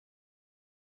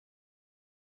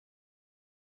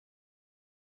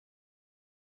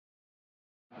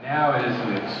Now it is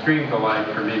an extreme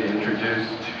delight for me to introduce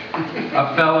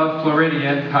a fellow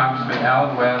Floridian, Congressman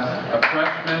Alan West, a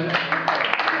freshman.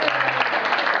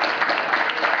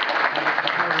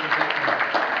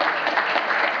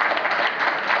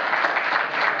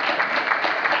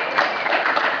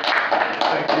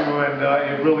 Thank you, and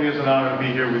it really is an honor to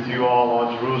be here with you all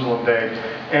on Jerusalem Day.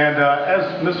 And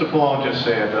as Mr. Pallone just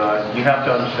said, you have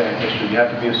to understand history. You have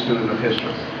to be a student of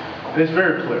history. And it's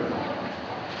very clear.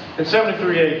 In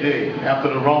 73 AD, after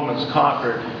the Romans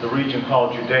conquered the region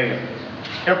called Judea,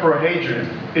 Emperor Hadrian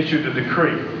issued a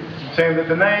decree saying that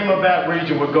the name of that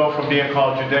region would go from being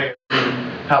called Judea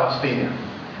to Palestine.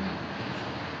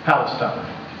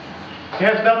 It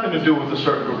has nothing to do with a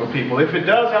certain group of people. If it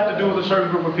does have to do with a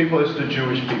certain group of people, it's the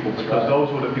Jewish people, because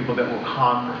those were the people that were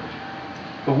conquered.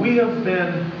 But we have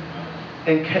been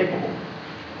incapable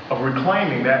of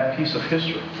reclaiming that piece of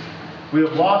history. We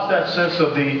have lost that sense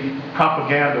of the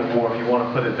propaganda war, if you want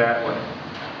to put it that way.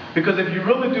 Because if you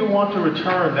really do want to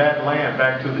return that land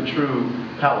back to the true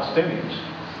Palestinians,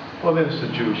 well, then it's the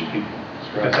Jewish people.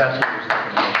 Because that's what we're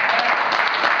talking about.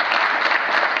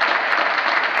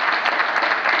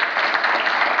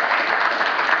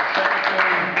 The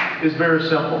second thing is very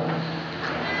simple.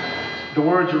 The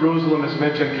word Jerusalem is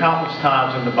mentioned countless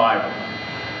times in the Bible.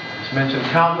 It's mentioned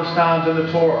countless times in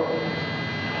the Torah.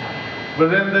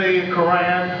 But in the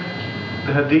Quran,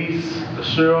 the Hadith, the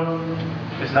Surah,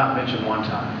 it's not mentioned one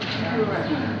time.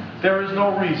 There is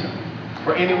no reason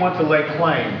for anyone to lay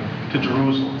claim to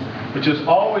Jerusalem, which has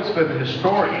always been the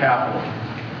historic capital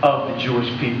of the Jewish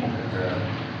people.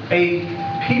 A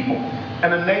people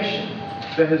and a nation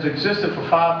that has existed for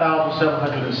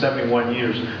 5,771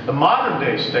 years. The modern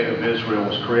day state of Israel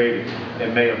was created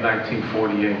in May of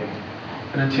 1948.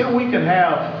 And until we can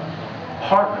have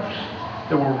partners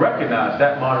that will recognize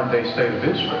that modern day state of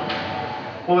Israel,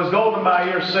 well, as Golda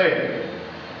Meir said,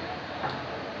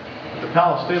 if the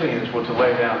Palestinians were to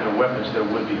lay down their weapons, there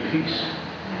would be peace.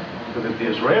 But if the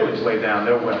Israelis lay down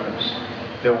their weapons,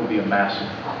 there will be a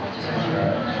massacre.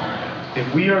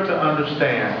 If we are to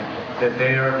understand that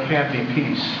there can be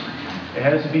peace, it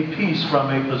has to be peace from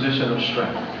a position of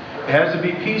strength. It has to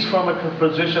be peace from a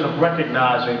position of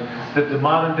recognizing that the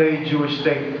modern day Jewish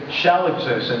state shall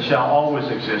exist and shall always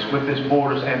exist with its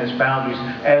borders and its boundaries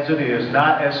as it is,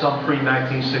 not as some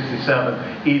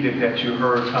pre-1967 edict that you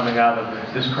heard coming out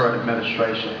of this current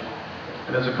administration.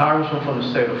 And as a congressman from the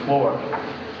state of Florida,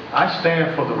 I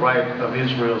stand for the right of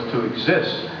Israel to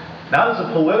exist, not as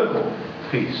a political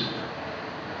peace,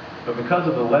 but because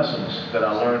of the lessons that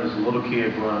I learned as a little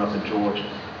kid growing up in Georgia.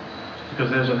 Because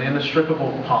there's an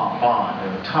inextricable bond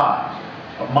and a tie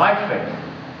of my faith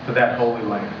to that holy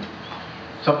land.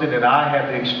 Something that I had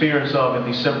the experience of in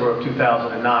December of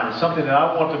 2009. It's something that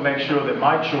I want to make sure that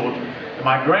my children and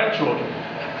my grandchildren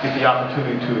get the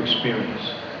opportunity to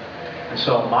experience. And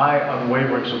so my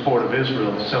unwavering support of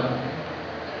Israel is simple.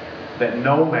 That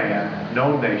no man,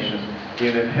 no nation, be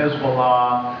it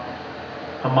Hezbollah,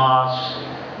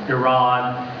 Hamas,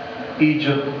 Iran,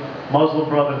 Egypt, Muslim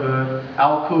Brotherhood,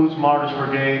 Al-Quds Martyrs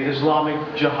Brigade,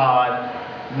 Islamic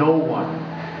Jihad, no one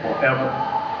will ever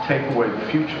take away the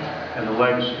future and the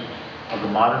legacy of the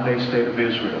modern day state of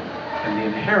Israel and the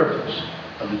inheritance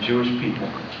of the Jewish people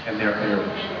and their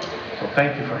heritage. So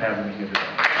thank you for having me here today.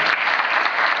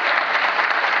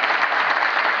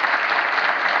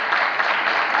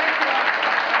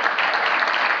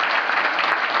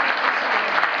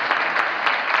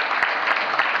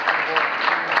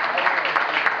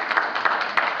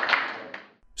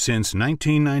 Since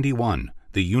 1991,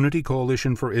 the Unity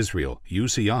Coalition for Israel,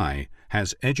 UCI,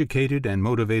 has educated and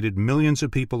motivated millions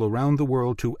of people around the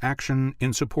world to action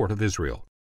in support of Israel.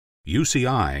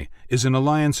 UCI is an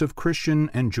alliance of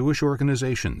Christian and Jewish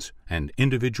organizations and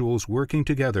individuals working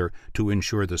together to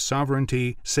ensure the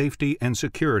sovereignty, safety, and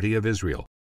security of Israel,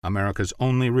 America's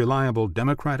only reliable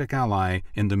democratic ally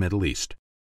in the Middle East.